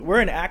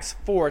We're in Acts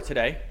 4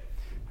 today,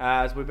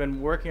 as we've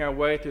been working our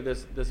way through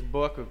this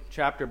book of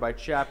chapter by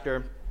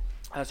chapter.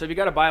 So if you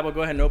got a Bible,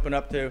 go ahead and open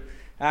up to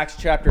Acts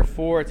chapter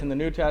 4. It's in the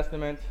New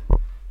Testament: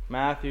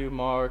 Matthew,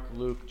 Mark,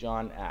 Luke,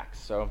 John, Acts.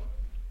 So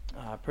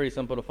pretty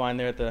simple to find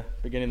there at the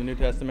beginning of the New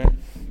Testament.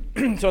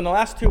 So in the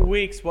last 2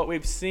 weeks, what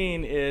we've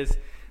seen is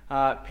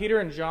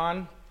Peter and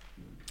John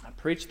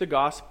preached the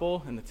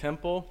gospel in the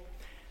temple.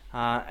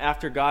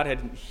 After God had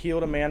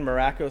healed a man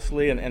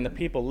miraculously, and the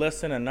people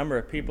listened, a number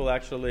of people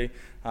actually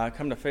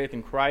come to faith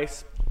in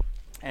Christ,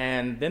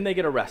 and then they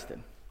get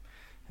arrested.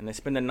 And they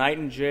spend the night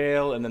in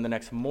jail, and then the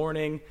next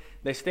morning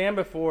they stand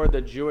before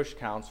the Jewish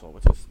council,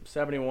 which is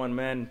 71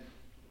 men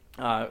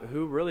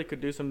who really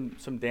could do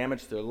some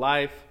damage to their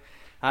life.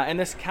 And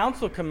this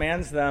council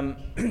commands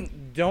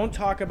them, don't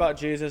talk about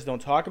Jesus,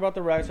 don't talk about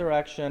the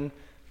resurrection,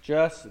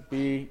 just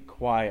be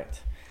quiet.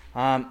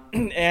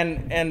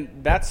 And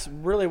that's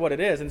really what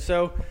it is. And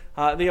so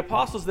the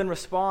apostles then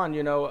respond,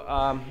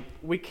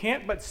 we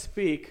can't but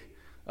speak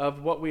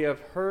of what we have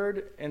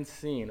heard and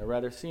seen, or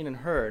rather seen and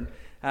heard.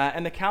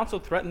 And the council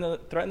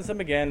threatens them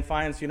again,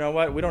 finds, we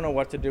don't know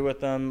what to do with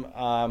them,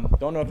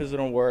 don't know if this is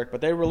going to work,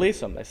 but they release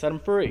them, they set them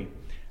free.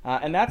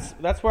 And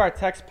that's where our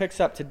text picks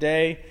up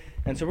today.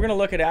 And so we're going to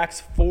look at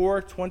Acts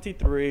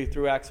 4:23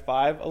 through Acts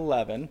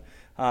 5:11.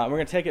 We're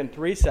going to take it in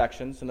 3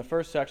 sections, and the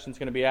first section is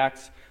going to be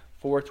Acts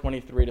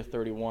 4:23 to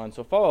 31.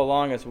 So follow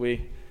along as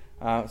we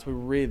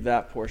read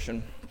that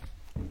portion.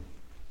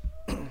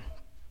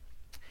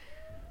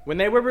 When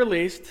they were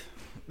released,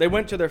 they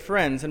went to their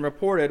friends and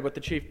reported what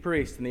the chief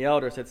priests and the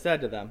elders had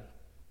said to them.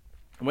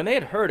 And when they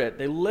had heard it,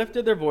 they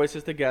lifted their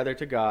voices together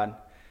to God,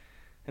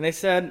 and they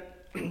said,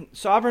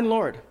 "Sovereign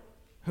Lord,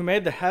 who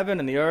made the heaven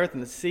and the earth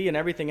and the sea and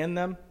everything in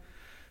them,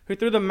 who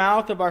through the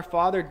mouth of our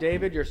father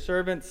David, your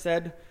servant,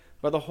 said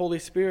by the Holy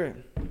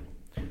Spirit,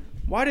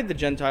 why did the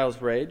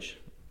Gentiles rage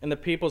and the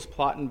peoples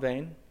plot in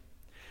vain?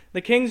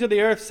 The kings of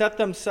the earth set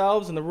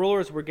themselves, and the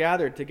rulers were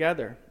gathered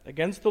together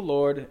against the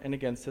Lord and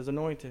against his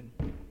anointed.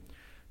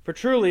 For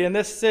truly in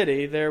this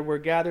city there were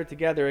gathered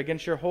together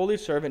against your holy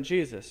servant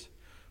Jesus,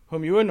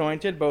 whom you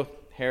anointed, both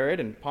Herod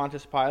and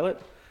Pontius Pilate,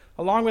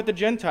 along with the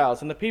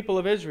Gentiles and the people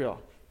of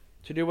Israel,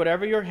 to do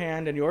whatever your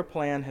hand and your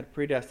plan had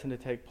predestined to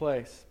take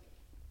place.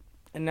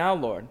 And now,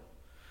 Lord,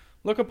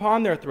 look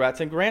upon their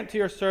threats and grant to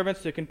your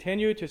servants to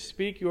continue to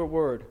speak your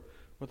word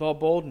with all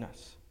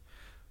boldness,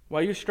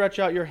 while you stretch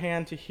out your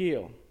hand to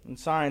heal, and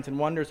signs and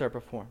wonders are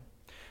performed,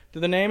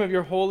 through the name of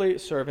your holy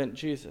servant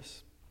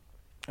Jesus."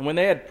 And when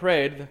they had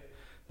prayed,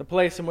 the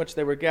place in which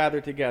they were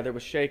gathered together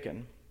was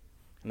shaken,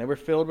 and they were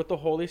filled with the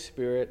Holy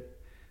Spirit,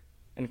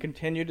 and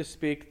continued to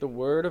speak the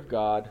word of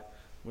God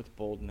with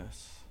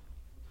boldness.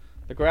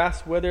 The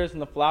grass withers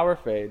and the flower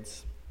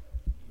fades.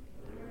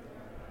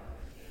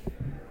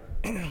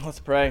 Let's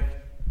pray.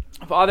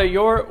 Father,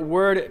 your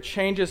word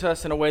changes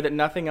us in a way that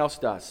nothing else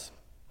does.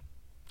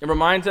 It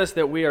reminds us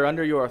that we are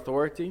under your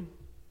authority.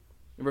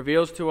 It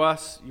reveals to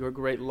us your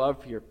great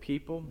love for your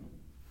people.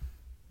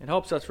 It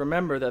helps us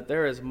remember that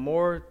there is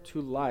more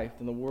to life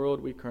than the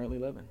world we currently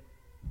live in.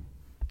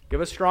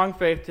 Give us strong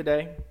faith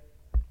today.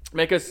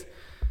 Make us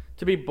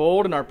to be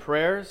bold in our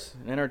prayers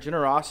and in our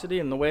generosity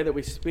in the way that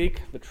we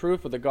speak the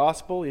truth of the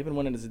gospel, even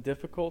when it is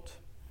difficult.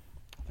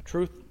 The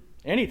truth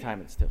anytime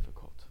it's difficult.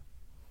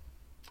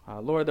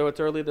 Lord, though it's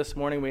early this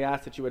morning, we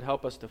ask that you would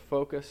help us to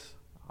focus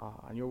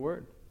on your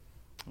word.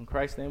 In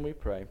Christ's name we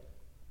pray.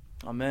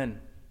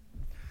 Amen.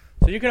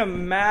 So you can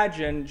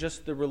imagine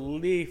just the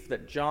relief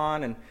that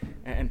John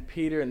and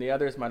Peter and the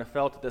others might have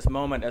felt at this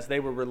moment as they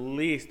were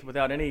released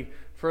without any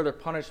further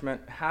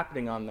punishment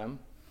happening on them.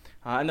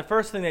 And the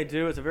first thing they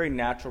do is a very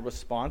natural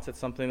response. It's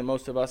something that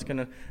most of us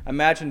can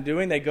imagine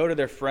doing. They go to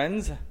their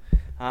friends.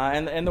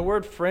 And the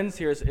word friends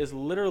here is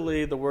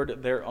literally the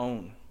word their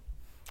own.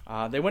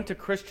 They went to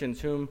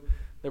Christians whom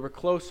they were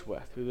close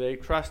with, who they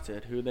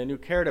trusted, who they knew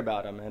cared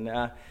about them.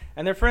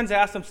 And their friends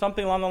asked them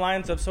something along the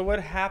lines of, so what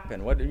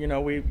happened?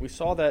 We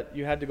saw that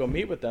you had to go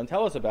meet with them.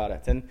 Tell us about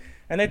it. And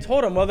they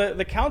told him, well,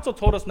 the council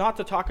told us not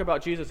to talk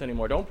about Jesus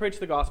anymore. Don't preach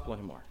the gospel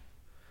anymore.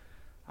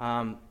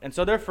 And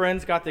so their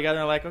friends got together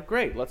and were like, oh,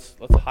 great, let's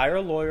hire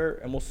a lawyer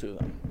and we'll sue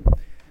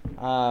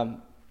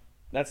them.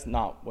 That's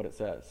not what it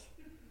says.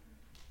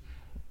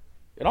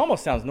 It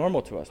almost sounds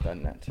normal to us,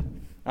 doesn't it?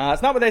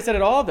 It's not what they said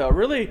at all, though.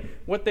 Really,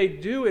 what they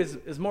do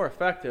is more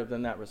effective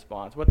than that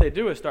response. What they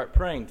do is start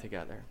praying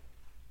together.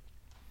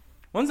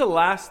 When's the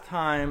last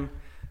time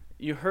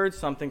you heard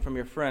something from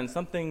your friend,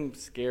 something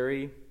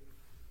scary,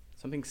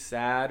 something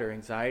sad or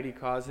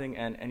anxiety-causing,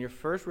 and your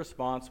first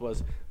response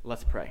was,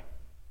 let's pray?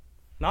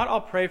 Not,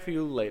 I'll pray for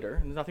you later.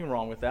 There's nothing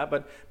wrong with that,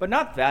 but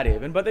not that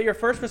even. But that your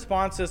first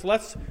response is,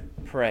 let's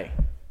pray.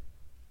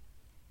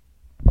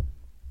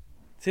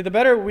 See, the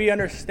better we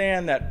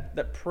understand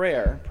that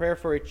prayer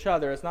for each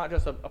other is not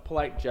just a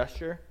polite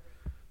gesture,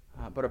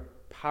 but a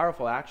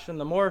powerful action,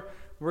 the more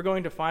we're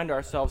going to find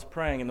ourselves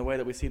praying in the way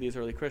that we see these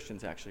early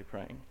Christians actually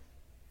praying.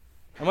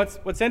 And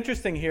what's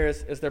interesting here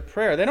is their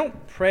prayer. They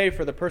don't pray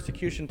for the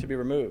persecution to be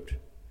removed.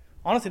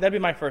 Honestly, that'd be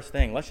my first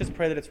thing. Let's just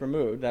pray that it's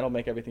removed. That'll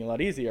make everything a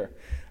lot easier.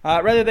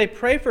 Rather, they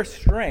pray for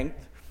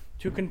strength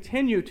to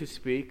continue to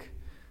speak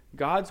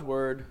God's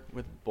word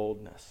with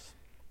boldness,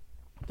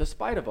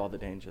 despite of all the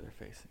danger they're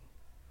facing.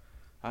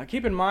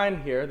 Keep in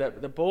mind here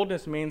that the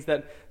boldness means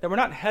that we're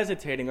not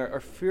hesitating or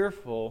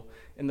fearful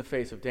in the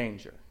face of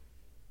danger.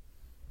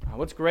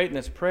 What's great in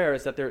this prayer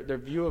is that their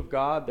view of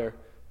God,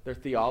 their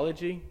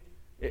theology,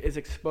 is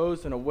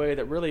exposed in a way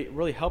that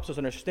really helps us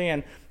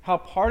understand how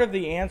part of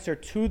the answer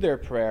to their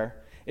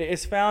prayer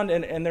is found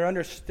in their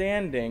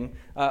understanding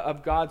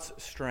of God's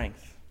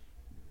strength.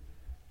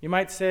 You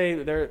might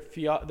say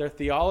their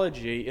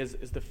theology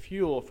is the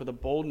fuel for the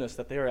boldness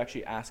that they are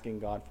actually asking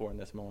God for in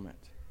this moment.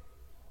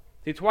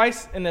 See,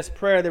 twice in this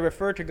prayer they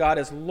refer to God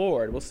as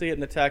Lord. We'll see it in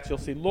the text. You'll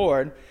see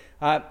Lord.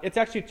 It's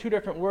actually two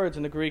different words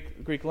in the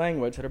Greek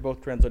language that are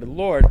both translated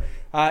Lord.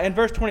 In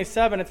verse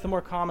 27, it's the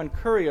more common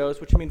kurios,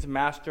 which means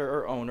master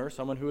or owner,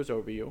 someone who is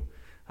over you.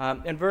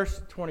 In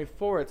verse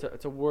 24,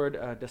 it's a word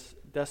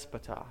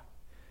despota.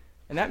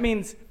 And that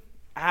means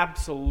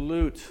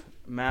absolute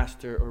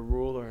master or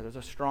ruler. There's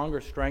a stronger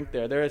strength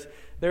there.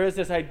 There is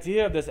this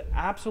idea of this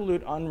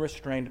absolute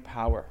unrestrained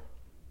power.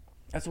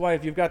 That's why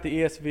if you've got the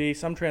ESV,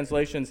 some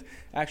translations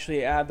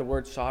actually add the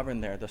word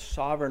sovereign there, the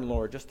sovereign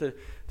Lord, just to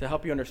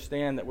help you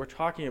understand that we're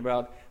talking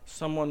about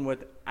someone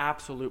with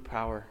absolute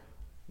power.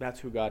 That's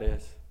who God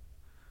is.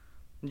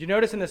 And you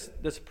notice in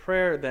this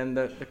prayer then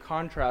the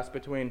contrast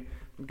between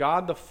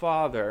God the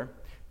Father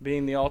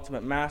being the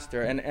ultimate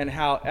master and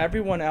how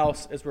everyone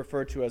else is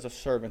referred to as a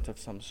servant of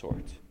some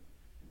sort.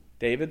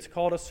 David's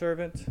called a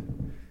servant.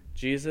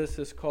 Jesus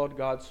is called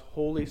God's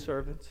holy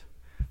servant.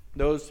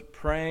 Those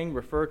praying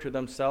refer to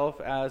themselves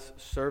as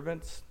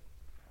servants.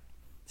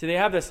 See, they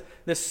have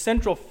this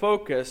central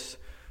focus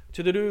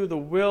to do the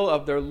will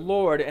of their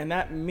Lord, and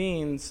that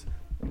means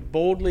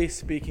boldly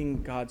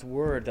speaking God's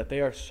word, that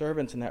they are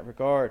servants in that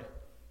regard.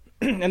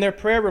 And their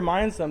prayer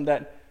reminds them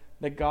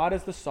that God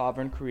is the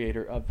sovereign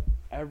creator of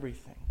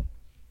everything.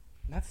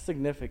 And that's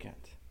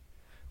significant.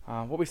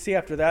 What we see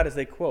after that is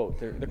they quote.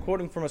 They're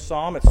quoting from a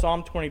psalm. It's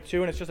Psalm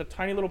 22, and it's just a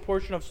tiny little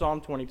portion of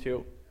Psalm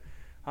 22.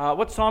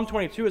 What Psalm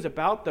 22 is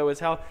about, though, is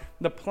how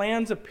the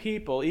plans of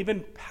people,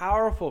 even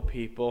powerful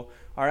people,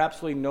 are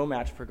absolutely no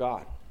match for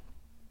God.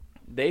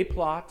 They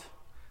plot,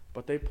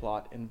 but they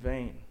plot in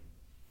vain.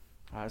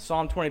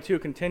 Psalm 22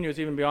 continues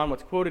even beyond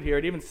what's quoted here.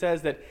 It even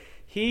says that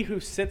he who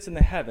sits in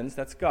the heavens,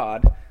 that's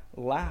God,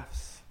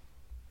 laughs.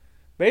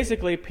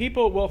 Basically,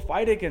 people will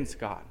fight against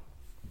God.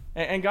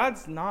 And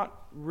God's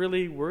not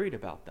really worried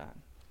about that.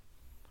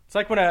 It's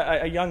like when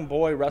a young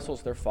boy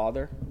wrestles their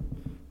father.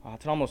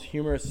 It's an almost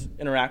humorous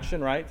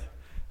interaction, right?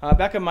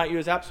 Beckham might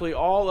use absolutely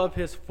all of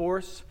his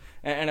force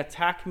and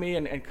attack me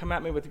and come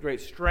at me with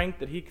great strength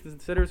that he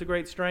considers a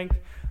great strength.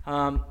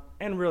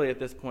 And really, at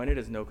this point, it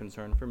is no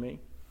concern for me.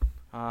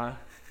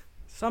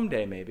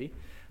 Someday, maybe.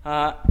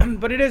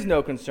 But it is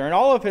no concern.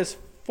 All of his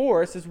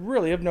force is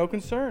really of no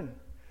concern.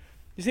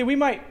 You see, we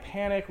might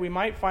panic. We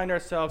might find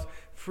ourselves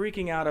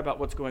freaking out about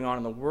what's going on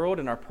in the world,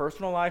 in our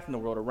personal life, in the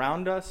world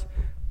around us.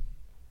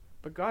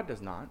 But God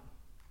does not.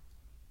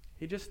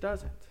 He just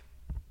doesn't.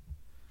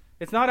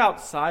 It's not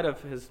outside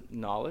of his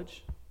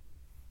knowledge.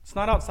 It's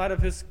not outside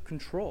of his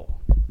control.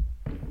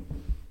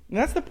 And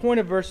that's the point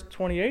of verse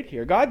 28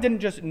 here. God didn't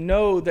just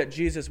know that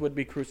Jesus would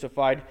be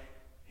crucified.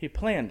 He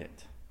planned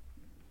it.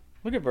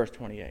 Look at verse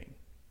 28.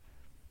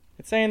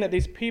 It's saying that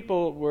these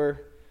people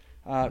were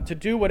to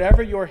do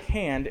whatever your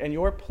hand and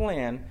your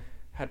plan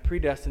had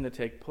predestined to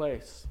take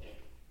place.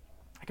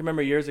 I can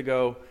remember years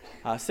ago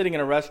sitting in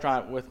a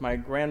restaurant with my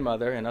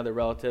grandmother and other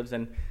relatives,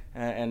 and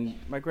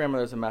my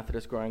grandmother was a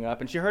Methodist growing up,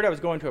 and she heard I was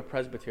going to a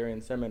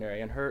Presbyterian seminary,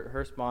 and her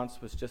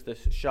response was just this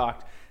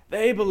shocked.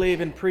 They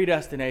believe in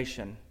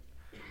predestination.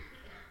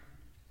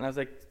 And I was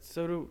like,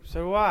 so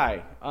do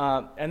I.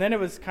 And then it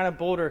was kind of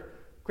bolder.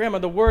 Grandma,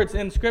 the word's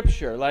in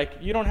Scripture. Like,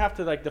 you don't have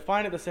to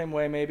define it the same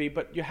way maybe,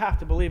 but you have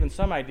to believe in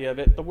some idea of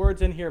it. The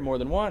word's in here more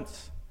than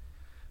once.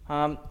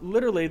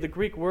 Literally, the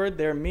Greek word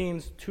there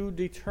means to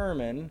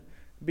determine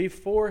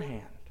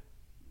beforehand.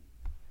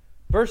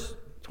 Verse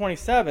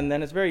 27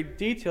 then is very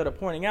detailed at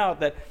pointing out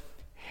that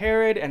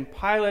Herod and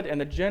Pilate and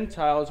the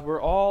Gentiles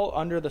were all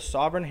under the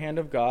sovereign hand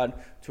of God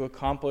to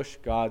accomplish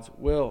God's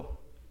will.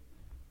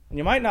 And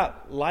you might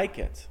not like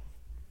it.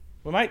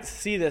 We might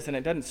see this and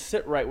it doesn't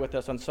sit right with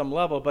us on some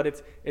level, but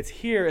it's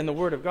here in the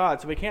Word of God,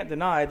 so we can't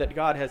deny that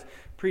God has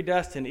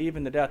predestined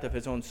even the death of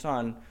his own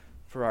Son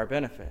for our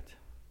benefit.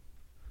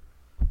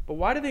 But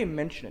why do they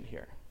mention it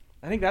here?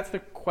 I think that's the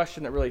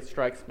question that really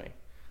strikes me.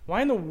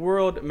 Why in the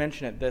world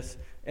mention it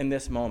in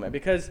this moment?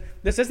 Because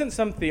this isn't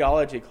some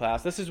theology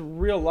class. This is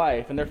real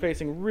life, and they're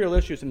facing real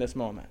issues in this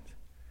moment.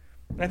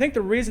 And I think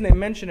the reason they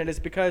mention it is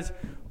because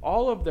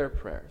all of their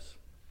prayers,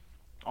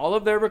 all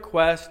of their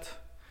requests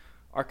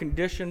are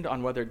conditioned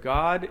on whether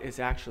God is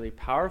actually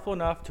powerful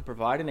enough to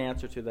provide an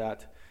answer to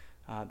that,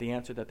 the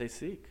answer that they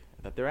seek,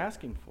 that they're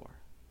asking for.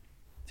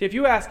 See, if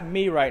you ask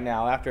me right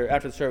now after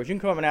the service, you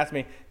can come up and ask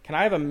me, can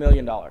I have $1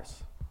 million?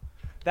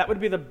 That would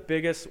be the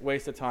biggest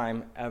waste of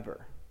time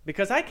ever.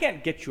 because I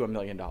can't get you $1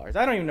 million. I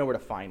don't even know where to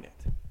find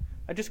it.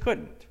 I just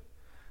couldn't.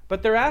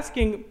 But they're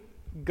asking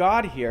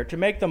God here to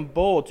make them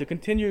bold, to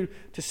continue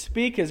to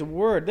speak his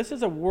word. This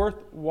is a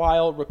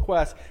worthwhile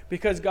request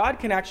because God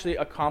can actually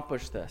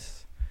accomplish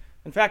this.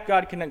 In fact,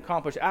 God can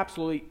accomplish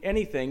absolutely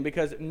anything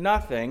because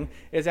nothing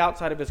is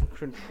outside of his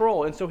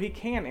control, and so he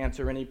can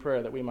answer any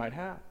prayer that we might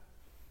have.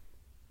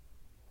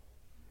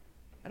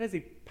 That is a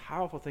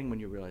powerful thing when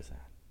you realize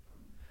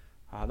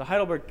that. The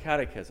Heidelberg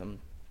Catechism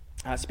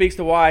speaks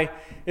to why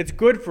it's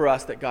good for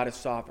us that God is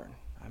sovereign.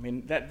 I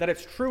mean, that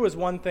it's true is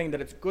one thing,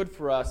 that it's good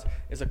for us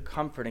is a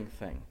comforting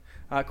thing.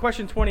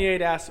 Question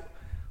 28 asks,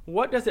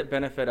 what does it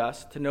benefit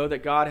us to know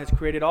that God has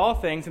created all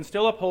things and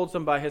still upholds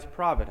them by his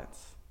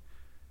providence?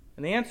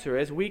 And the answer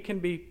is, we can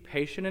be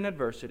patient in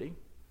adversity,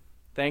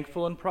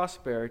 thankful in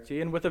prosperity,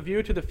 and with a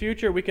view to the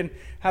future, we can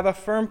have a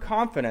firm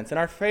confidence in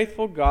our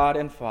faithful God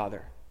and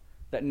Father,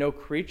 that no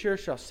creature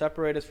shall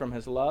separate us from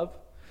his love.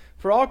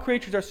 For all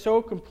creatures are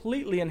so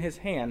completely in his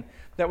hand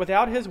that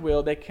without his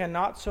will they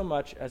cannot so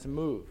much as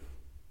move.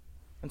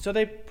 And so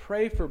they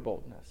pray for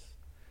boldness.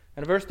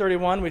 And in verse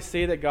 31, we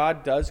see that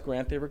God does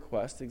grant their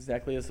request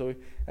exactly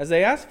as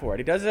they ask for it.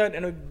 He does it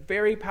in a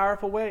very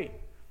powerful way.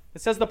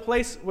 It says the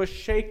place was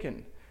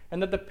shaken,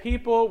 and that the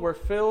people were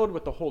filled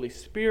with the Holy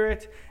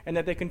Spirit, and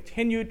that they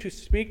continued to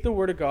speak the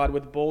word of God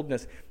with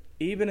boldness,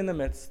 even in the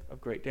midst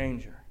of great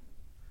danger.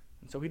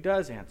 And so he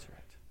does answer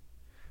it.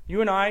 You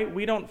and I,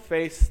 we don't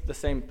face the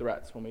same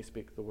threats when we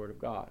speak the word of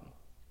God.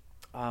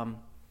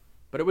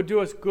 But it would do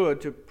us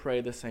good to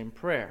pray the same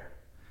prayer,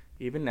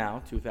 even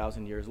now,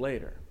 2,000 years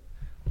later.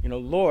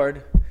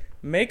 Lord,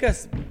 make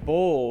us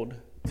bold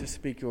to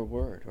speak your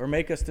word, or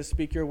make us to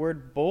speak your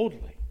word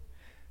boldly.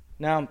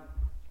 Now,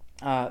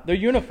 they're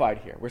unified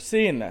here. We're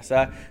seeing this.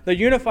 They're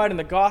unified in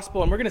the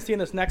gospel, and we're going to see in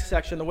this next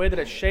section the way that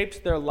it shapes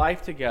their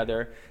life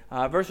together.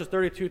 Verses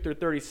 32 through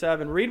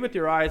 37. Read with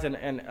your eyes,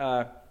 and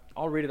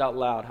I'll read it out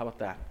loud. How about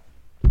that?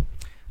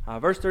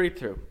 Verse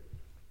 32.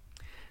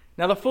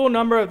 Now the full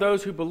number of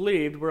those who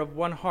believed were of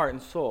one heart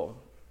and soul.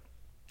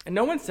 And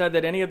no one said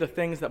that any of the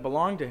things that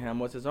belonged to him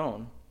was his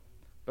own,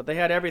 but they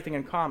had everything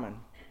in common.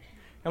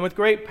 And with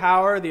great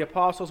power the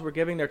apostles were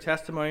giving their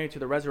testimony to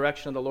the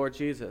resurrection of the Lord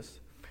Jesus,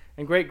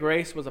 and great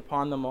grace was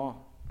upon them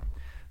all.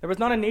 There was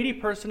not a needy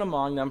person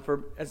among them,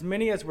 for as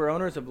many as were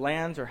owners of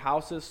lands or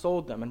houses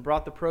sold them and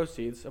brought the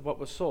proceeds of what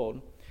was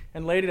sold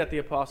and laid it at the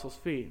apostles'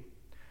 feet.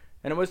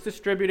 And it was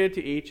distributed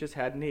to each as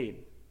had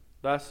need.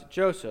 Thus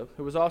Joseph,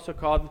 who was also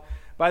called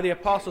by the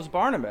apostles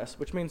Barnabas,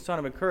 which means son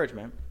of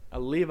encouragement, a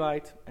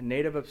Levite, a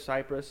native of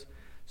Cyprus,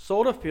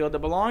 sold a field that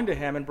belonged to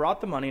him and brought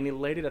the money, and he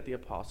laid it at the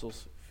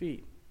apostles'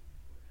 feet.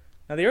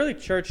 Now the early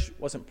church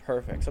wasn't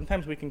perfect.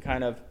 Sometimes we can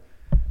kind of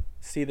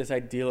see this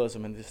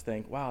idealism and just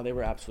think, wow, they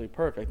were absolutely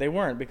perfect. They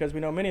weren't, because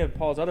we know many of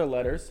Paul's other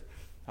letters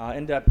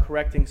end up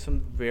correcting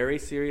some very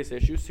serious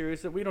issues,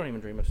 serious that we don't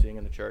even dream of seeing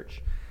in the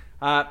church.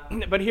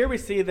 But here we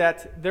see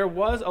that there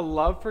was a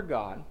love for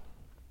God,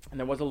 and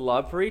there was a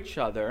love for each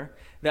other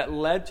that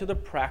led to the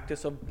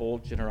practice of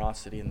bold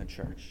generosity in the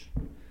church.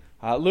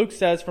 Luke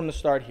says from the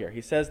start here,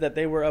 he says that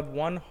they were of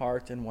one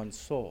heart and one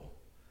soul.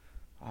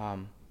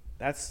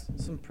 That's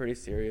some pretty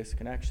serious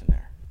connection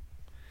there.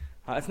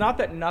 It's not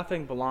that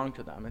nothing belonged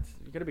to them.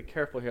 You've got to be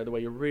careful here the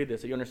way you read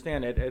this, so you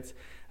understand it. It's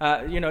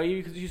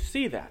you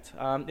see that.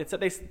 It's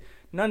that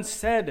none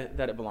said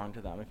that it belonged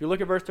to them. If you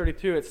look at verse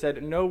 32, it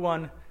said no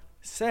one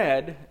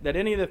said that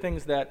any of the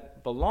things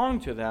that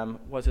belonged to them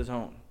was his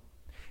own.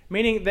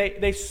 Meaning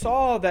they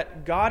saw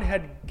that God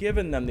had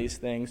given them these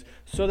things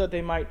so that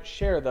they might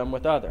share them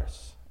with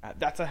others.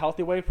 That's a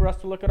healthy way for us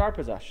to look at our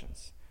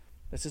possessions.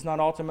 This is not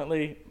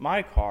ultimately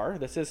my car.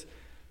 This is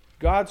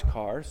God's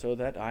car so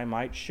that I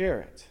might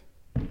share it.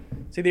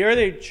 See, the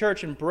early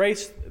church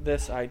embraced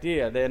this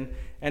idea then,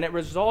 and it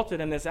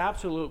resulted in this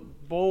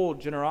absolute bold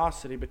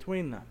generosity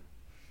between them.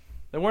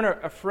 They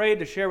weren't afraid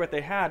to share what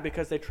they had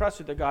because they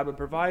trusted that God would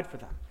provide for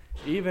them,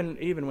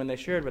 even when they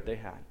shared what they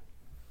had.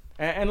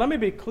 And let me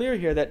be clear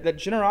here that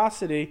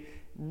generosity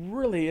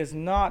really is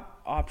not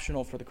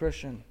optional for the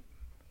Christian.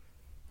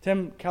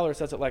 Tim Keller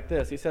says it like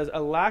this. He says,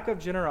 a lack of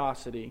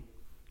generosity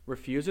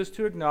refuses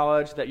to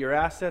acknowledge that your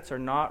assets are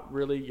not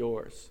really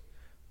yours,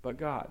 but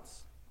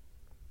God's.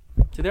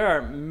 So there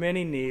are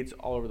many needs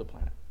all over the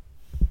planet.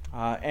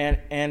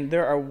 And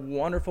there are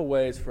wonderful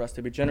ways for us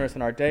to be generous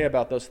in our day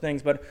about those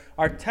things. But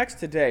our text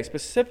today,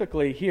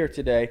 specifically here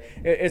today,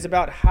 is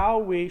about how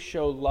we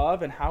show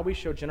love and how we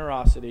show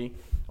generosity,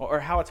 or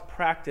how it's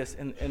practiced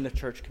in the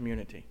church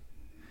community.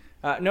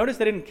 Notice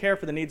they didn't care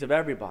for the needs of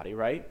everybody,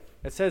 right?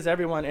 It says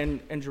everyone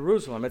in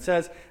Jerusalem. It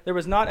says there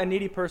was not a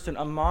needy person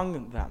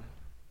among them.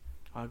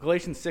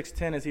 Galatians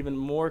 6:10 is even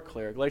more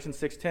clear. Galatians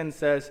 6:10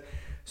 says,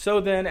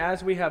 so then,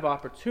 as we have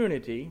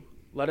opportunity,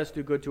 let us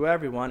do good to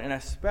everyone, and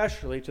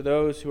especially to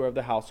those who are of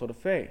the household of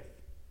faith.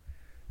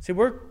 See,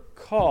 we're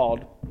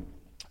called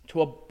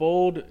to a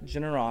bold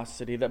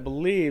generosity that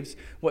believes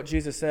what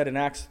Jesus said in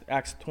Acts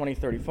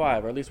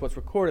 20:35, or at least what's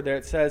recorded there.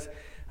 It says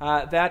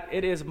that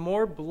it is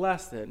more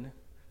blessed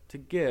to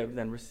give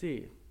than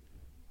receive.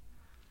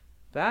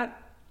 That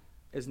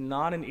is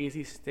not an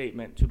easy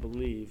statement to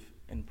believe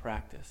in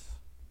practice.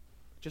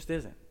 It just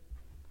isn't.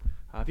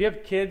 If you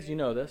have kids, you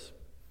know this.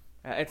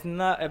 It's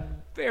not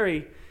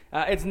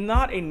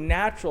a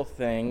natural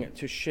thing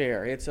to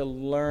share. It's a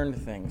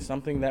learned thing,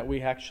 something that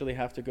we actually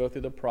have to go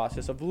through the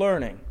process of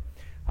learning.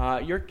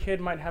 Your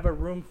kid might have a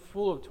room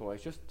full of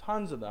toys, just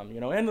tons of them,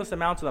 endless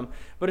amounts of them.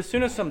 But as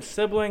soon as some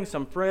sibling,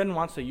 some friend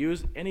wants to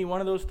use any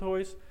one of those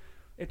toys,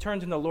 it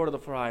turns into Lord of the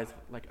Flies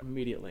like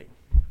immediately.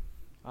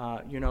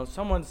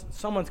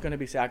 Someone's going to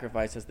be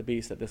sacrificed as the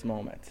beast at this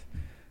moment.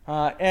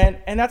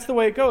 And that's the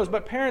way it goes.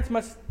 But parents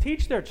must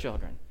teach their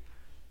children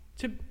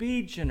to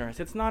be generous.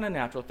 It's not a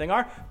natural thing.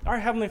 Our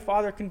Heavenly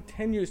Father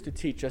continues to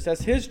teach us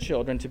as His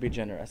children to be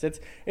generous.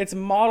 It's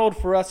modeled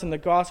for us in the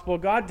gospel.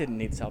 God didn't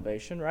need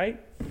salvation,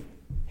 right?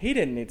 He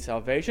didn't need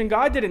salvation.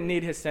 God didn't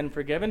need His sin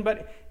forgiven,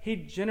 but He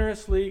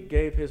generously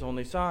gave His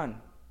only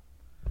Son.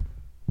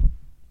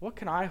 What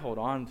can I hold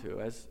on to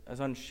as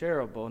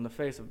unshareable in the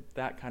face of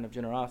that kind of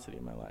generosity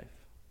in my life?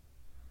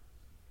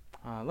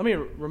 Let me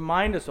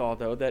remind us all,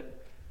 though,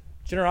 that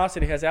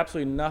generosity has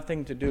absolutely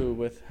nothing to do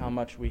with how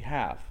much we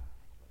have,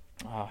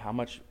 how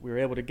much we're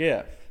able to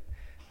give.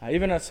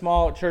 Even a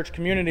small church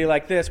community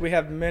like this, we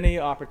have many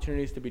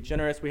opportunities to be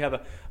generous. We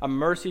have a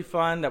mercy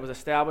fund that was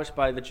established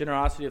by the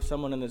generosity of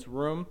someone in this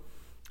room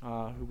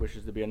who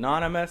wishes to be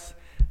anonymous,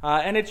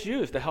 and it's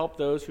used to help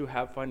those who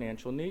have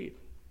financial need.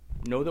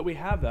 Know that we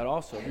have that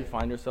also if you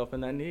find yourself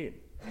in that need.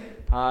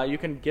 You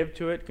can give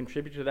to it,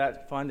 contribute to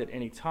that fund at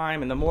any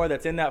time, and the more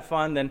that's in that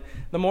fund, then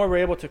the more we're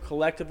able to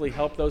collectively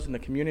help those in the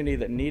community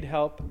that need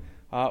help,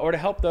 or to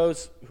help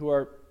those who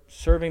are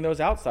serving those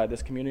outside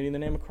this community in the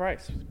name of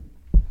Christ.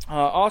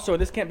 Also,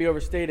 this can't be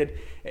overstated,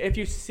 if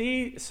you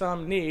see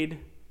some need,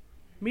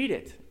 meet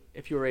it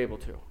if you are able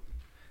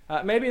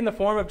to. Maybe in the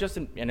form of just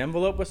an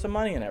envelope with some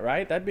money in it,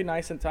 right? That'd be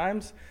nice at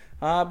times.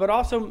 But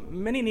also,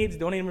 many needs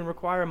don't even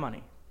require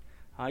money.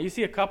 You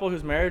see a couple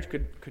whose marriage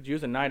could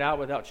use a night out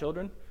without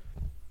children,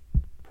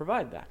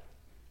 provide that.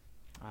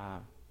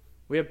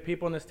 We have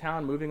people in this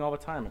town moving all the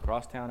time,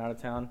 across town, out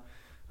of town,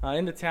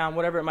 into town,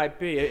 whatever it might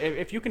be.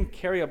 If you can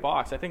carry a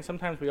box, I think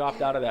sometimes we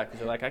opt out of that because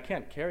they're like, I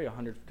can't carry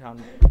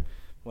 100-pound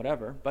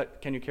whatever,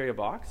 but can you carry a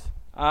box?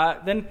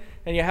 And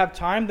you have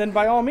time, then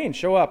by all means,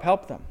 show up,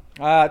 help them.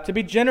 To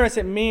be generous,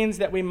 it means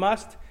that we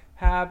must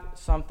have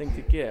something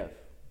to give.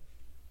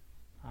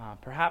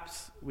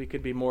 Perhaps we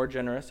could be more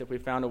generous if we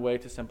found a way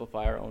to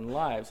simplify our own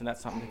lives, and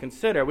that's something to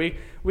consider. We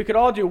could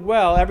all do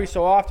well every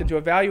so often to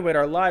evaluate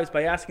our lives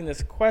by asking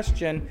this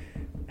question,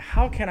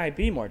 how can I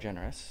be more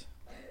generous?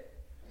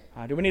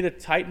 Do we need to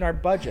tighten our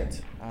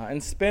budget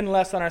and spend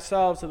less on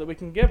ourselves so that we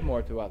can give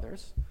more to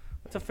others?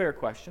 That's a fair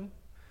question.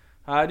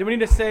 Do we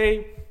need to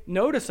say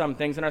no to some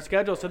things in our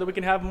schedule so that we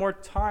can have more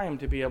time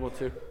to be able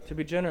to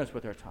be generous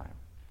with our time?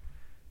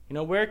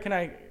 Where can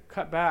I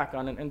cut back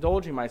on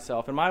indulging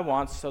myself and my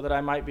wants so that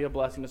I might be a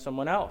blessing to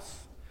someone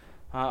else?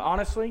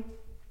 Honestly,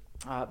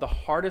 the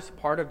hardest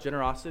part of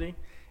generosity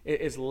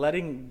is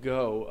letting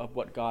go of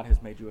what God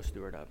has made you a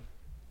steward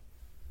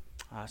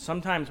of.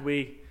 Sometimes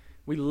we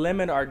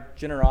limit our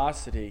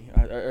generosity,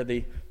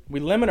 we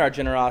limit our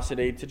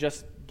generosity to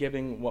just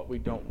giving what we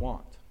don't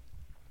want.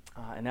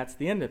 And that's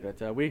the end of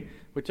it. We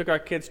took our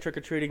kids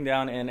trick-or-treating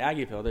down in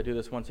Aggieville. They do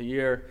this once a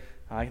year.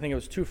 I think it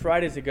was 2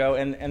 Fridays ago.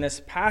 And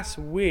this past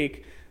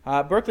week,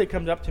 Berkeley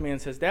comes up to me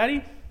and says,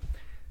 Daddy,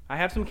 I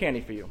have some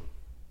candy for you.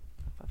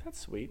 I thought, that's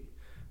sweet.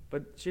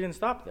 But she didn't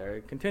stop there.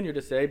 It continued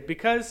to say,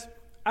 because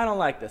I don't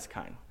like this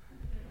kind.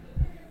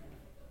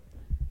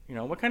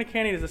 What kind of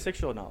candy does a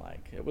 6-year-old not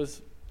like? It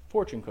was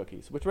fortune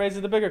cookies, which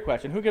raises the bigger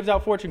question. Who gives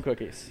out fortune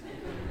cookies?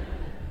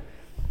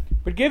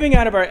 But giving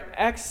out of our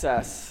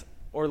excess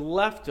or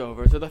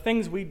leftovers, or the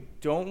things we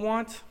don't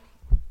want,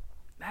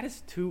 that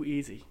is too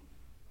easy.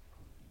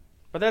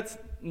 But that's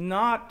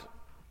not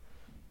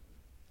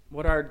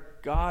what our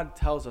God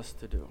tells us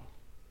to do.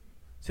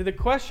 See, the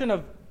question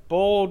of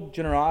bold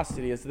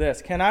generosity is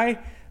this: can I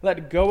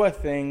let go of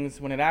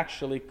things when it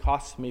actually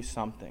costs me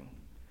something?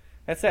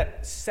 That's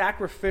that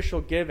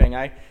sacrificial giving.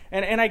 I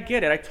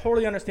get it. I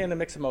totally understand the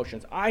mixed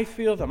emotions. I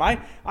feel them.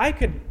 I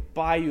could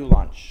buy you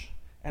lunch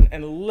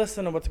and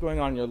listen to what's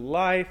going on in your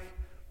life,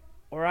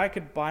 or I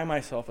could buy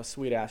myself a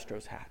sweet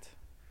Astros hat.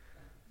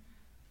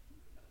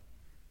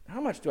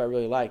 How much do I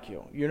really like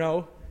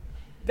you?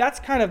 That's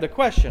kind of the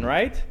question,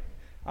 right?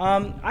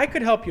 I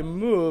could help you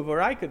move,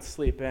 or I could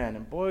sleep in,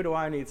 and boy, do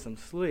I need some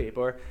sleep.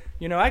 Or,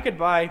 I could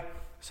buy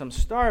some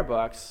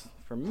Starbucks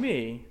for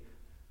me,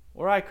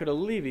 or I could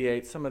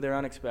alleviate some of their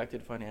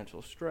unexpected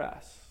financial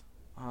stress.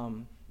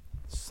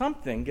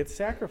 Something gets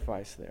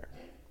sacrificed there.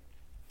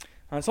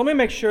 So let me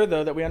make sure,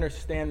 though, that we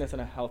understand this in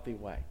a healthy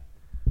way.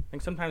 I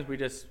think sometimes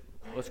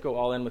let's go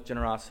all in with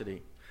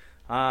generosity.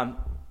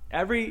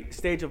 Every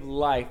stage of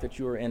life that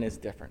you are in is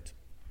different.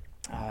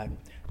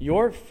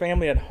 Your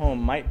family at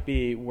home might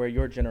be where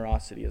your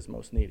generosity is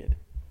most needed.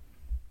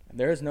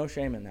 There is no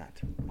shame in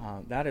that.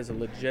 That is a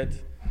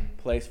legit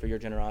place for your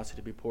generosity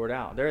to be poured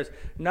out. There is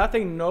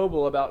nothing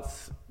noble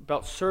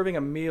about serving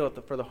a meal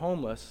for the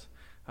homeless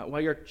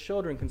while your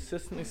children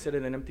consistently sit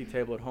at an empty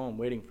table at home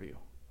waiting for you.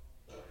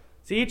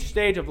 See, each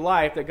stage of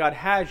life that God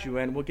has you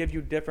in will give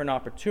you different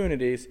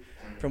opportunities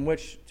from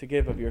which to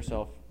give of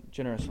yourself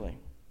generously.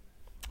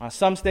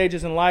 Some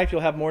stages in life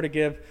you'll have more to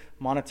give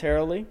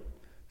monetarily.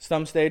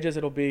 Some stages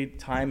it'll be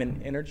time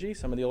and energy.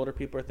 Some of the older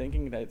people are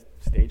thinking that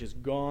stage is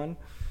gone.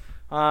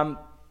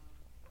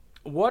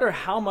 What or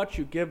how much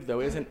you give,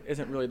 though,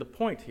 isn't really the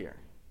point here.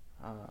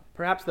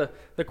 Perhaps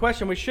the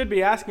question we should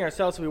be asking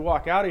ourselves as we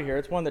walk out of here,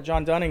 it's one that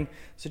John Dunning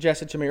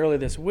suggested to me earlier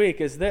this week,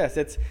 is this.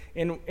 It's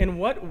in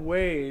what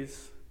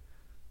ways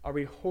are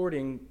we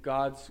hoarding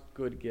God's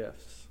good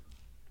gifts?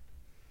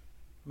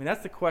 I mean,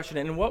 that's the question.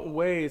 In what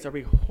ways are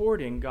we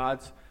hoarding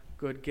God's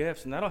good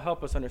gifts? And that'll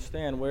help us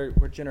understand where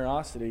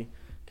generosity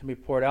can be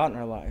poured out in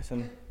our lives.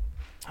 And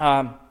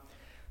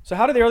so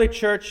how did the early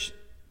church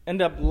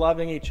end up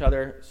loving each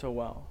other so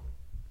well?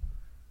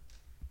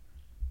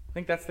 I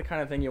think that's the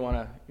kind of thing you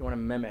want to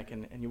mimic,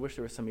 and you wish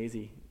there was some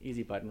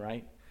easy button,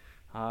 right?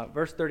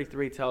 Verse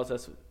 33 tells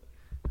us,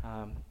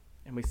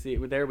 and we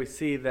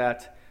see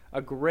that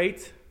a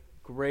great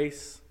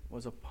grace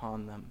was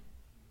upon them.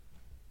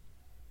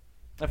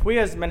 If we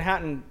as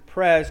Manhattan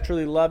Pres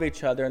truly love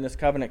each other in this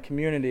covenant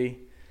community,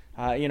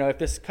 if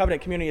this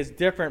covenant community is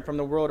different from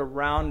the world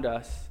around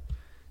us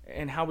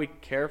and how we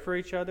care for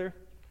each other,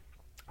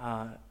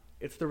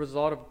 it's the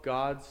result of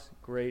God's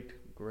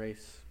great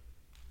grace.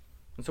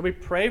 And so we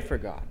pray for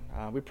God.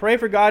 We pray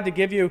for God to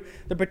give you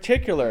the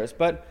particulars,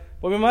 but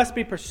we must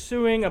be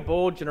pursuing a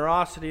bold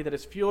generosity that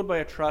is fueled by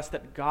a trust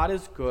that God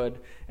is good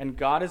and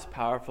God is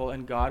powerful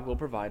and God will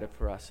provide it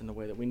for us in the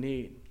way that we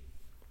need.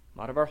 A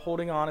lot of our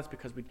holding on is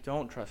because we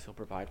don't trust He'll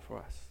provide for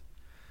us.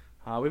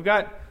 We've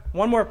got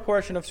one more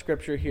portion of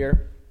Scripture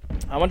here.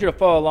 I want you to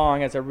follow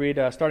along as I read,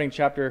 starting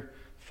chapter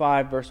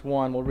 5, verse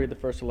 1. We'll read the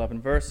first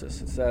 11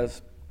 verses. It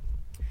says,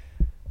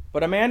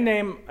 "But a man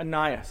named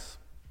Ananias,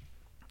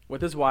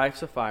 with his wife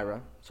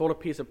Sapphira, sold a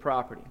piece of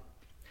property.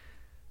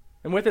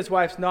 And with his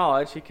wife's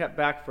knowledge, he kept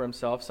back for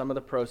himself some of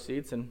the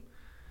proceeds and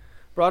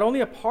brought only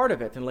a part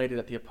of it and laid it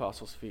at the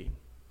apostles' feet.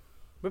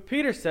 But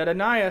Peter said,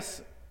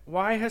 'Ananias,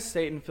 why has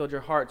Satan filled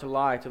your heart to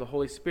lie to the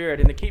Holy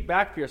Spirit and to keep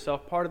back for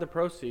yourself part of the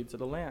proceeds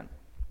of the land?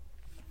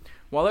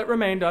 While it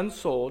remained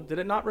unsold, did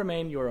it not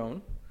remain your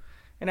own?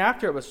 And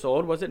after it was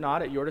sold, was it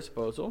not at your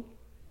disposal?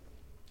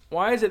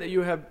 Why is it that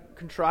you have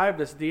contrived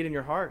this deed in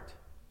your heart?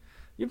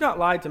 You've not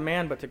lied to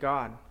man but to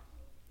God.'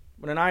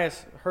 When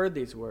Ananias heard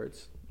these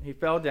words, he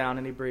fell down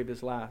and he breathed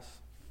his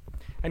last.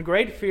 And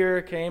great fear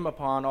came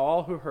upon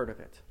all who heard of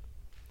it.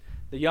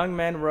 The young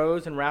men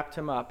rose and wrapped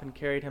him up and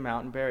carried him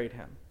out and buried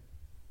him.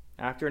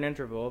 After an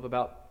interval of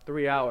about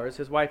 3 hours,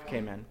 his wife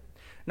came in,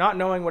 not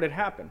knowing what had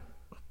happened.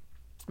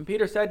 And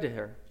Peter said to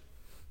her,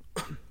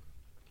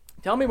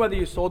 'Tell me whether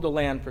you sold the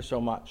land for so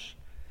much.'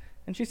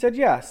 And she said,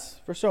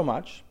 'Yes, for so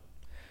much.'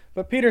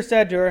 But Peter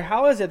said to her,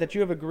 'How is it that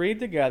you have agreed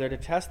together to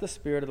test the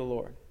Spirit of the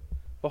Lord?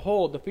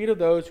 Behold, the feet of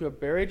those who have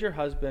buried your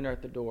husband are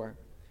at the door,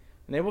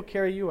 and they will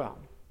carry you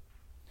out.'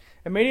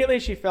 Immediately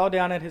she fell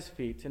down at his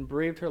feet and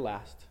breathed her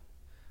last.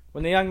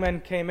 When the young men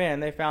came in,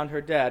 they found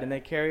her dead, and they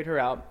carried her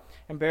out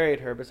and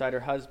buried her beside her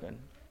husband.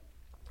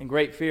 And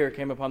great fear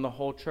came upon the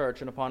whole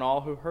church and upon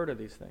all who heard of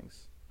these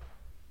things.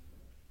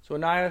 So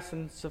Ananias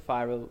and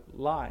Sapphira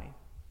lie."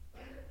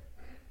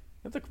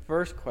 The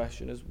first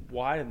question is,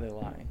 why did they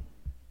lie?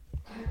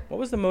 What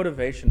was the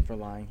motivation for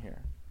lying here?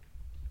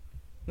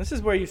 This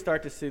is where you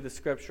start to see the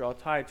Scripture all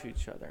tied to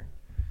each other.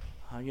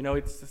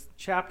 It's this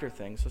chapter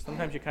thing, so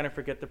sometimes you kind of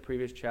forget the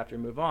previous chapter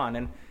and move on.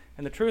 And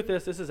the truth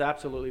is, this is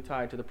absolutely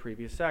tied to the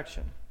previous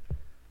section.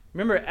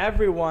 Remember,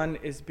 everyone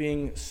is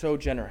being so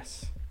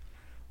generous.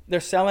 They're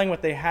selling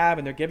what they have,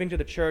 and they're giving to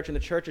the church, and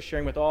the church is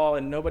sharing with all,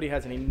 and nobody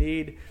has any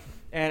need.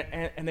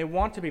 And they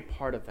want to be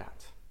part of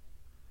that.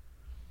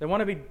 They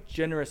want to be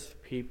generous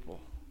people.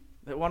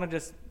 They want to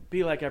just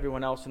be like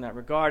everyone else in that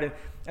regard.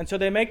 And so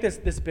they make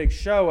this big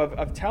show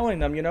of telling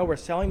them, we're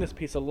selling this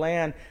piece of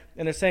land,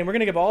 and they're saying, we're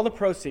going to give all the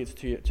proceeds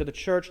to the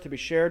church to be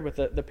shared with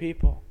the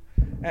people.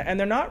 And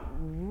they're not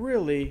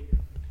really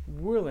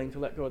willing to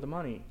let go of the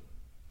money.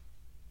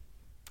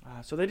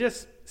 So they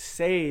just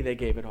say they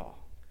gave it all.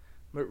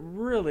 But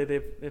really,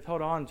 they've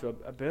held on to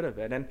a bit of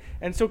it.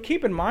 And so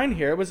keep in mind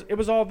here, it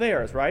was all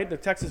theirs, right? The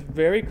text is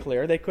very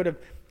clear. They could have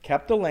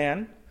kept the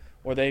land,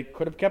 or they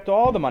could have kept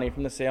all the money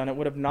from the sale, and it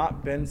would have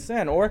not been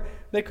sin. Or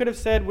they could have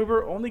said, we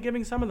were only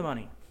giving some of the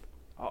money.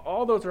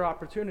 All those are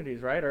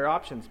opportunities, right, or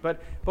options.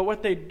 But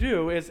what they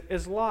do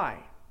is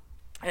lie.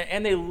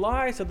 And they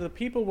lie so that the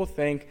people will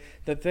think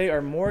that they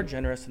are more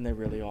generous than they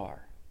really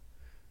are.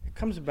 It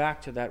comes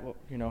back to that,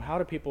 how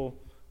do people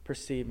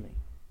perceive me?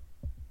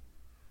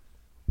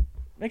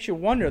 Makes you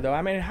wonder, though,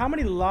 how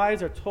many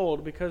lies are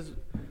told because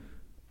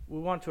we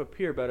want to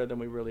appear better than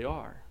we really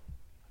are?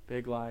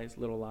 Big lies,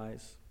 little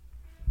lies.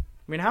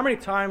 How many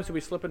times do we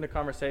slip into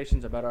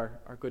conversations about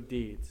our good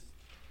deeds?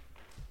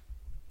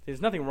 There's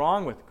nothing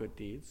wrong with good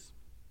deeds.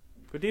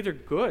 Good deeds are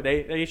good.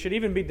 They should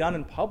even be done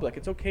in public.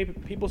 It's okay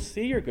if people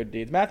see your good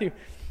deeds. Matthew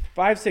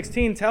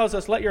 5:16 tells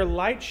us, "Let your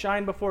light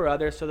shine before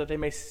others so that they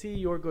may see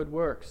your good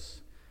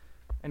works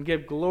and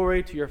give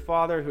glory to your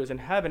Father who is in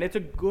heaven. It's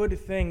a good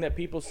thing that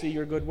people see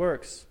your good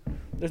works.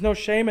 There's no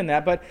shame in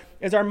that, but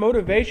is our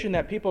motivation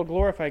that people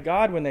glorify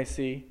God when they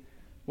see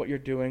what you're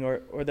doing,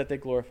 or that they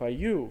glorify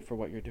you for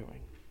what you're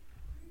doing?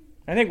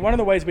 I think one of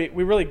the ways we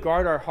really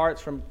guard our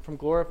hearts from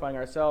glorifying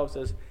ourselves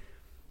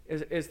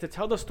is to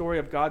tell the story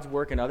of God's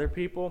work in other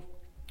people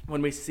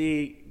when we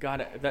see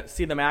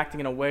them acting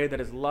in a way that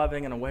is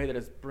loving, in a way that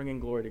is bringing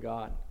glory to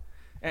God.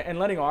 And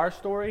letting our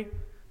story,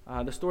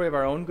 the story of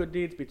our own good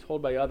deeds, be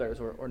told by others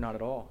or not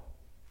at all.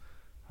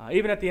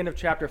 Even at the end of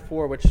chapter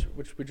 4, which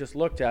we just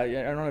looked at,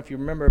 I don't know if you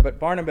remember, but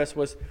Barnabas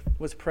was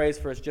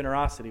praised for his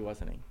generosity,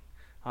 wasn't he?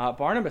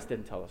 Barnabas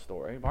didn't tell the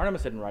story.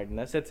 Barnabas didn't write in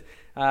this. It's,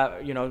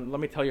 let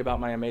me tell you about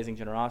my amazing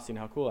generosity and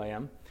how cool I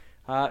am.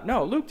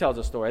 No, Luke tells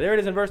a story. There it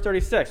is in verse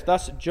 36.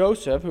 Thus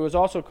Joseph, who was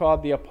also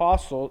called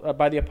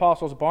by the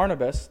apostles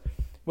Barnabas,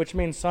 which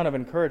means son of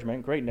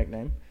encouragement, great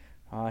nickname.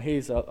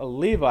 He's a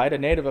Levite, a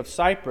native of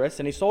Cyprus,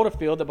 and he sold a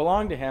field that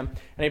belonged to him,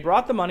 and he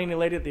brought the money and he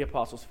laid it at the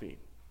apostles' feet.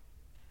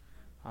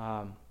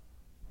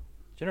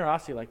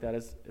 Generosity like that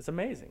is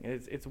amazing.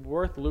 It's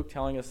worth Luke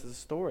telling us this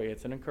story.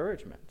 It's an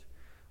encouragement.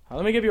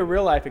 Let me give you a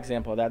real-life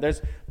example of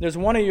that. There's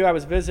one of you I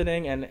was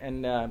visiting,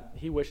 and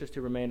he wishes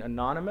to remain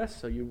anonymous,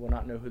 so you will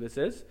not know who this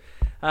is.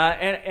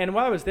 And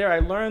while I was there, I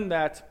learned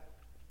that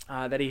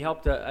he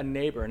helped a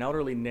neighbor, an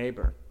elderly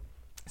neighbor,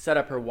 set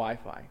up her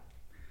Wi-Fi.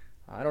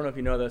 I don't know if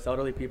you know this.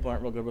 Elderly people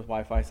aren't real good with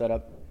Wi-Fi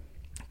setup,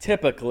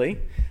 typically.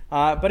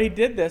 But he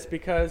did this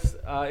because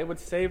it would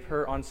save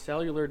her on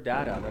cellular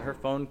data, that her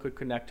phone could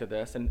connect to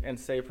this and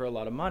save her a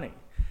lot of money.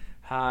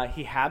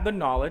 He had the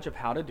knowledge of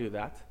how to do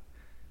that,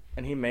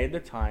 and he made the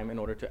time in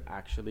order to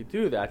actually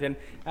do that.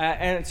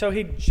 And so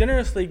he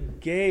generously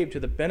gave to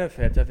the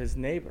benefit of his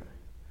neighbor.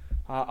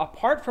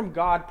 Apart from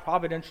God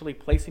providentially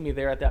placing me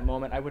there at that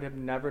moment, I would have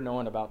never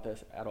known about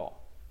this at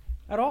all.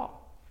 At all.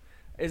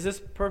 Is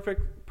this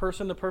perfect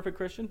person the perfect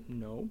Christian?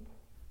 No.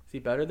 Is he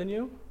better than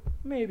you?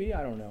 Maybe.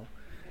 I don't know.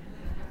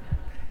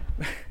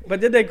 But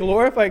did they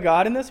glorify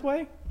God in this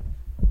way?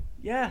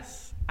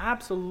 Yes,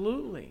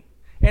 absolutely.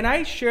 And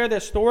I share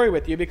this story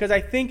with you because I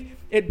think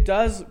it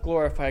does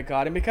glorify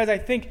God, and because I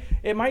think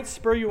it might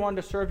spur you on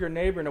to serve your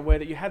neighbor in a way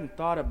that you hadn't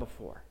thought of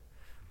before.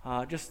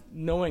 Just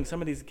knowing some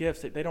of these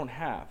gifts that they don't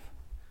have.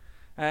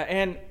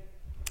 And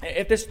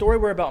if this story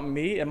were about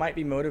me, it might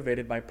be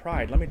motivated by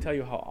pride. Let me tell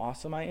you how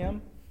awesome I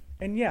am.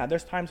 And yeah,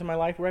 there's times in my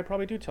life where I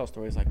probably do tell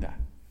stories like that.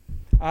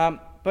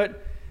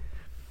 But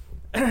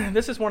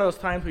this is one of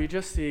those times where you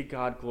just see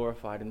God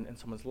glorified in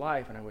someone's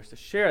life, and I wish to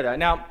share that.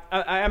 Now,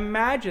 I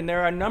imagine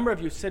there are a number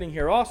of you sitting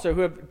here also who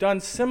have done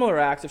similar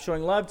acts of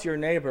showing love to your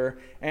neighbor,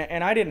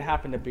 and I didn't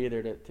happen to be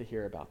there to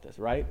hear about this,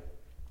 right?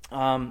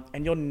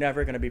 And you're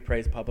never going to be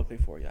praised publicly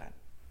for that.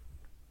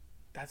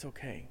 That's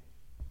okay.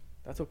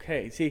 That's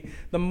okay. See,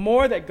 the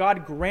more that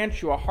God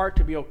grants you a heart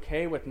to be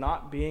okay with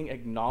not being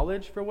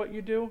acknowledged for what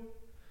you do,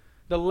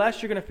 the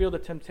less you're going to feel the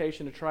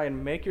temptation to try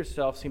and make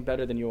yourself seem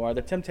better than you are.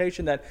 The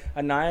temptation that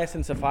Ananias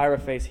and Sapphira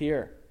face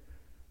here.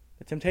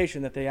 The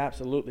temptation that they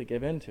absolutely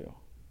give into.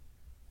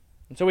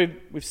 And so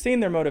we've seen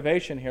their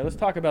motivation here. Let's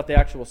talk about the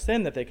actual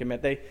sin that they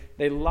commit.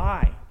 They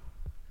lie.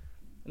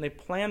 And they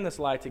plan this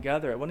lie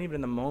together. It wasn't even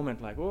in the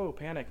moment like, whoa,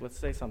 panic, let's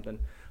say something.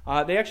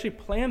 They actually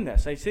planned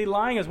this. They see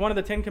lying as one of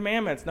the 10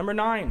 commandments. Number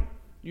 9,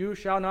 you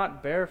shall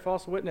not bear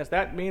false witness.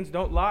 That means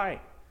don't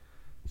lie.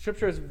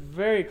 Scripture is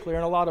very clear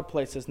in a lot of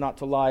places not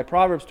to lie.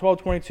 Proverbs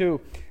 12:22,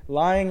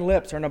 lying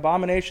lips are an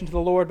abomination to the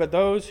Lord, but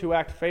those who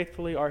act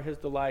faithfully are his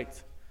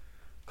delight.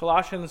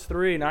 Colossians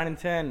 3:9 and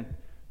 10,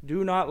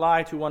 do not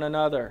lie to one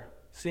another,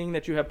 seeing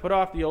that you have put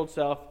off the old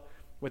self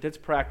with its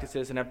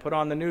practices and have put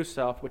on the new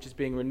self, which is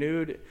being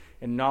renewed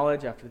in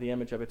knowledge after the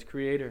image of its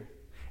creator.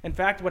 In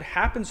fact, what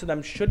happens to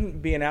them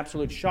shouldn't be an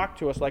absolute shock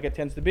to us like it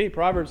tends to be.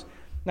 Proverbs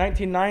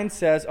 19:9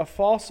 says, a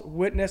false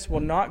witness will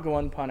not go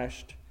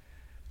unpunished,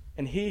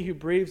 and he who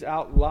breathes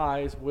out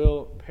lies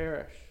will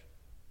perish.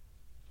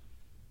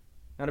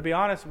 Now, to be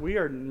honest, we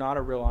are not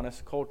a real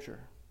honest culture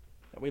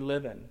that we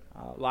live in.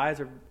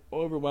 Lies are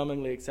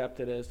overwhelmingly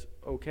accepted as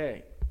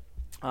okay.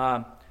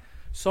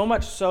 So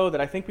much so that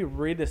I think we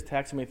read this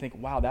text and we think,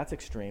 wow, that's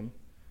extreme.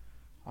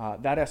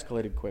 That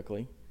escalated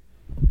quickly.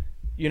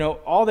 You know,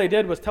 all they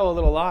did was tell a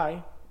little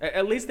lie.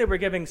 At least they were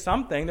giving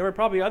something. There were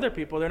probably other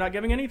people, they're not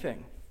giving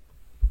anything.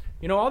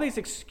 You know, all these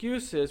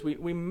excuses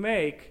we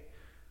make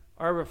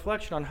are a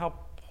reflection on how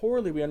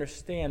poorly we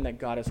understand that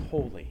God is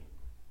holy.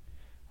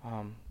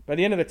 By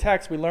the end of the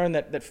text, we learn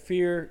that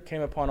fear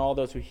came upon all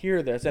those who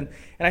hear this. And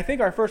I think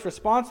our first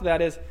response to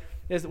that is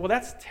well,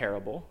 that's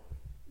terrible.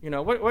 You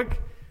know, what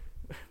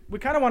we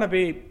kind of want to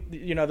be,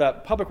 you know, the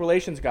public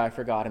relations guy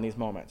for God in these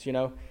moments. You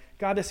know,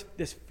 God,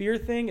 this fear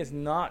thing is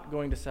not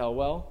going to sell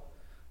well.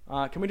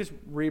 Can we just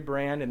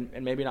rebrand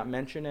and maybe not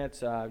mention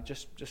it?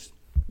 Just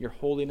your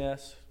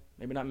holiness.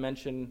 Maybe not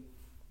mention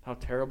how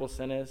terrible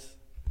sin is.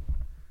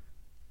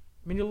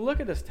 I mean, you look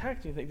at this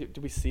text and you think,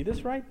 do we see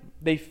this right?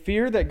 They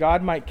fear that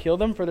God might kill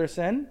them for their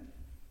sin?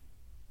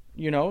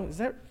 You know, is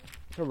that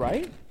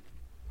right?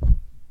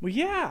 Well,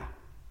 yeah.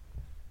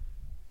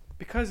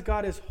 Because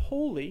God is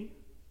holy,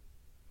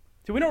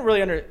 See, we don't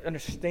really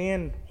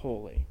understand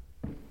holy.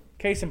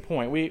 Case in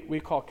point, we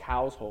call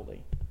cows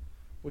holy.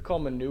 We call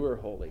manure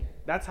holy.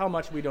 That's how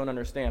much we don't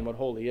understand what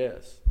holy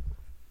is.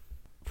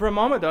 For a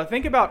moment, though,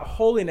 think about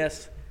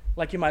holiness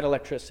like you might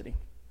electricity.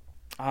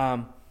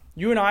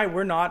 You and I,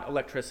 we're not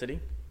electricity.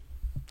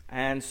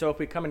 And so if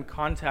we come in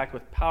contact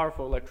with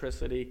powerful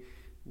electricity,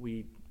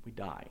 we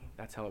die.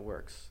 That's how it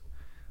works.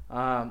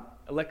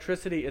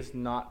 Electricity is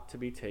not to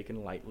be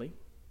taken lightly,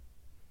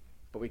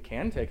 but we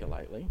can take it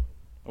lightly.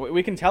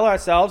 We can tell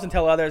ourselves and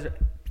tell others,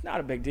 it's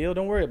not a big deal,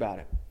 don't worry about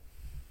it.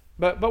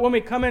 But when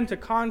we come into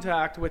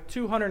contact with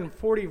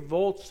 240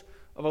 volts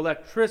of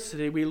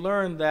electricity, we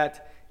learn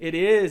that it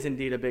is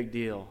indeed a big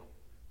deal.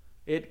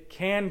 It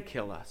can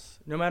kill us,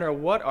 no matter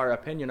what our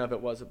opinion of it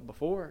was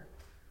before.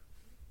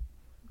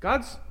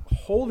 God's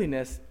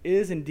holiness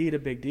is indeed a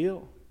big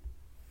deal.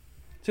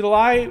 See, the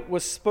lie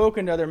was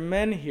spoken to other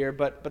men here,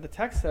 but the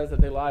text says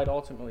that they lied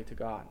ultimately to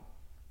God.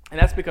 And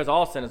that's because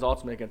all sin is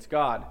ultimately against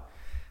God.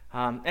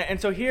 And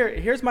so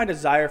here's my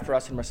desire for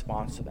us in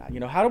response to that.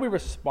 How do we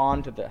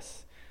respond to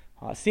this?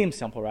 Seems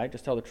simple, right?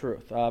 Just tell the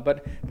truth.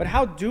 But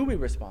how do we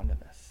respond to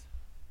this?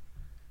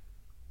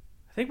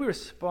 I think we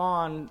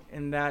respond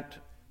in that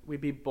we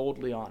be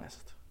boldly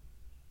honest.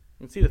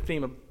 You can see the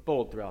theme of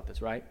bold throughout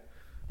this, right?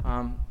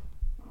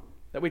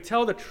 That we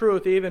tell the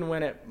truth even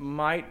when it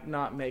might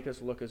not make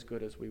us look as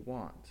good as we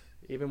want,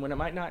 even when it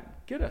might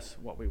not get us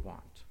what we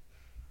want.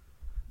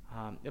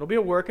 It'll be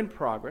a work in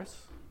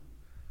progress,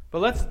 but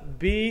let's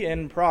be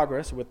in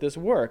progress with this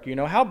work.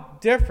 How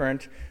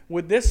different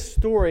would this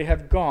story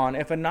have gone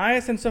if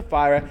Ananias and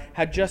Sapphira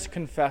had just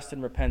confessed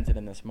and repented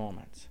in this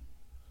moment?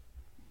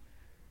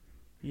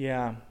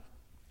 Yeah,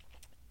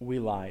 we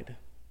lied.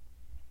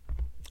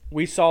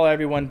 We saw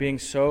everyone being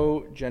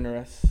so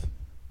generous,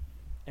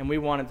 and we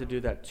wanted to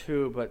do that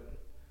too, but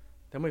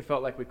then we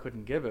felt like we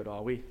couldn't give it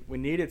all. We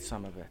needed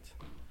some of it.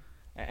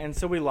 And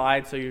so we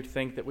lied so you'd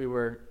think that we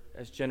were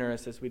as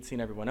generous as we'd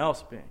seen everyone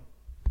else being.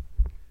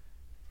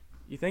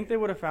 You think they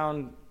would have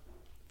found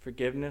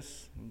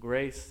forgiveness and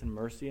grace and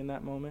mercy in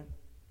that moment?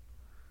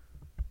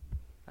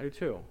 I do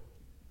too.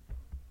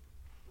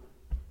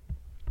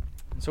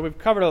 So we've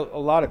covered a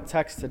lot of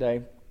text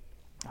today,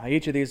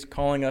 each of these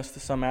calling us to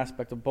some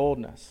aspect of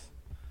boldness.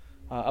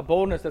 A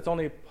boldness that's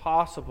only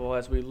possible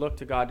as we look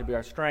to God to be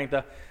our strength.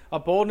 A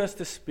boldness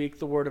to speak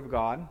the word of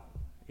God,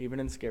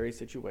 even in scary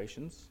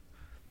situations.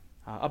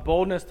 A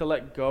boldness to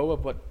let go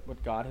of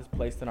what God has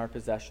placed in our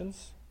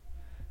possessions,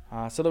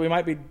 so that we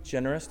might be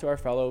generous to our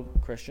fellow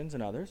Christians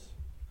and others.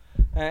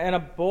 And a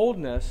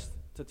boldness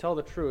to tell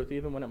the truth,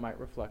 even when it might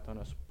reflect on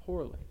us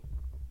poorly.